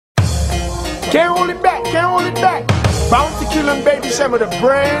Can't hold it back, can't hold it back. Bounty killing baby Cham with a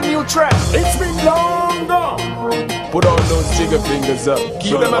brand new track. It's been long gone. Put all those jigger fingers up,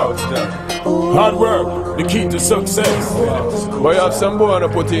 keep them out. Hard work, the key to success. Boy, have some boy to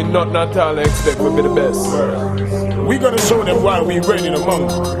put in nothing at all and expect we'll be the best. We gonna show them why we reigning among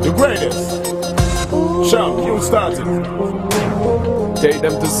the greatest. Cham, you started. Take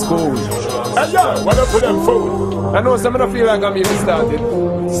them to school. Hey yo, what up with them food? I know some of them feel like I'm even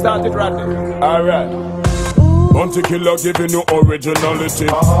started ratting. Alright. Bounty killer giving you originality.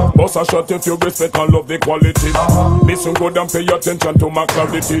 Boss a shot if you respect and love the quality. Listen good and pay attention to my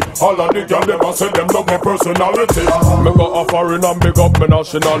clarity. All of the girls never say them love my personality. Me go a foreign and big up my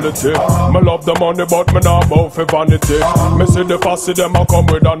nationality. Me love the money but me not bow for vanity. Me see the fussy them a come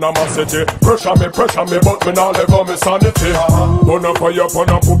with animosity. Pressure me but me not let go me sanity. Gonna fire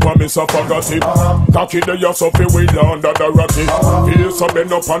upon a poop and me suffagati. Cocky the yass of the wheel under the ratty. Feel some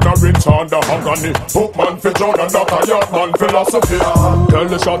bend up on a rinse under hangani. Poop man for John and that a yard man philosophy. Tell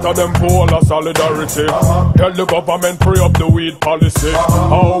the shot of them for all a solidarity. Tell the government free up the weed policy.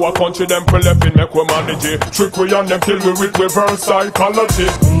 How a country them for left in make we manage it. Trick we and them kill we with reverse psychology.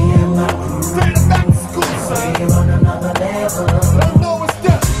 Me and my crew, straight back to school, son. we on another level. Let know it's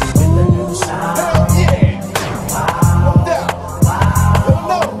done. With the new sound. Hell yeah. Wow, wow. Let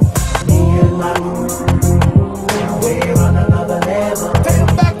know. Me and my crew, we're on another level. Take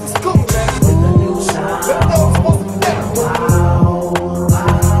them back to school, man. With the new sound. Let know it's supposed to be done. Wow,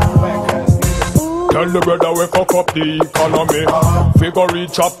 wow. Tell the brother we cock up the economy. Figure read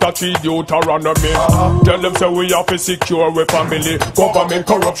chapter 3 Deuteronomy. Tell them say we have to secure we family. Government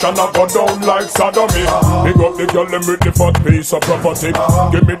corruption a go down like sodomy. Big up the girl them with the fat piece of property.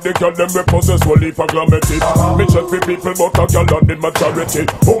 Give me the girl them we possess only for glamity. Me check for people but a girl on the majority.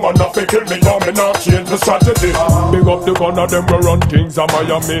 Woman not fi kill me now me not change the strategy. Big up the gun of them we run things a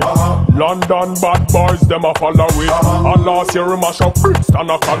Miami. London bad boys them a follow we. And last year we mash up Brixton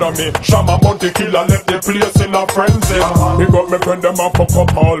Academy. Cham a bounty killer left the place in a frenzy. Big up me friend them a fuck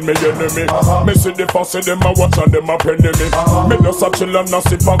up all me enemy. Me see the fussy them a watch and them a penny me. Me just a chill and a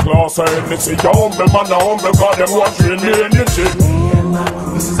sip a glass of Hennessy. You humble man a humble God them want drain me energy. Me and my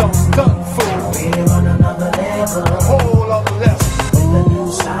crew, This is how it's done, fool. we're on another level. Whole other level. With the new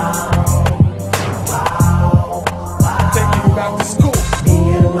sound. Wow, wow. Take you back to school. Me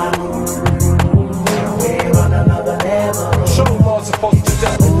and my crew, we're on another level. Show them how it's supposed to be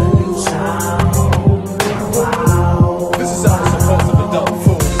done. With the new sound. Wow. This is how it's supposed to be done,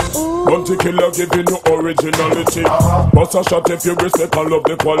 fool. Bounty killer giving you originality. Boss a shot if you respect and love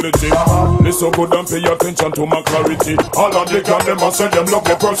the quality. Listen good and pay attention to my clarity. All of the girls them a say them love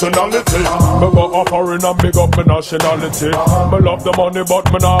my personality. Me go a foreign and big up my nationality. Me love the money but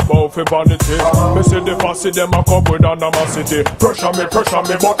me not bow for vanity. Me see the fussy them a come with animosity. Pressure me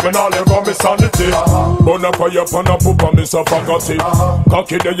but me not let go me sanity. Gonna fire upon a poop and me suffagati.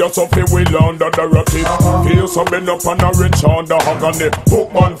 Cocky the yass of the wheel under the ratty. Feel some bend up on a rinse under hangani.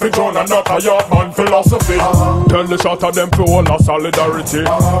 Poop man for John and not a yard man philosophy. Tell the shot of them for all a solidarity.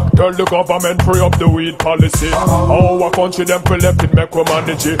 Tell the government free up the weed policy. How a country them for left it make we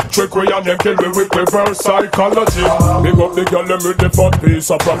manage it. Trick we and them kill we with reverse psychology. Big up the girl them with the fat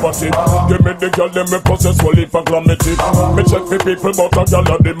piece of property. Give me the girl them we possess only for glamity. Me check for people but a girl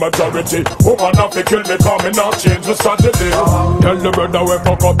of the majority. Woman have to kill me cause me not change the strategy. Tell the brother we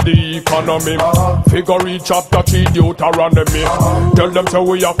fuck up the economy. Figure read chapter 3 Deuteronomy. Tell them say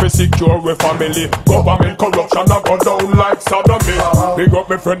we have to secure we family. Government corruption a go down like sodomy. Big up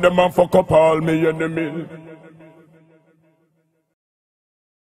me friend them and fuck up all me enemies.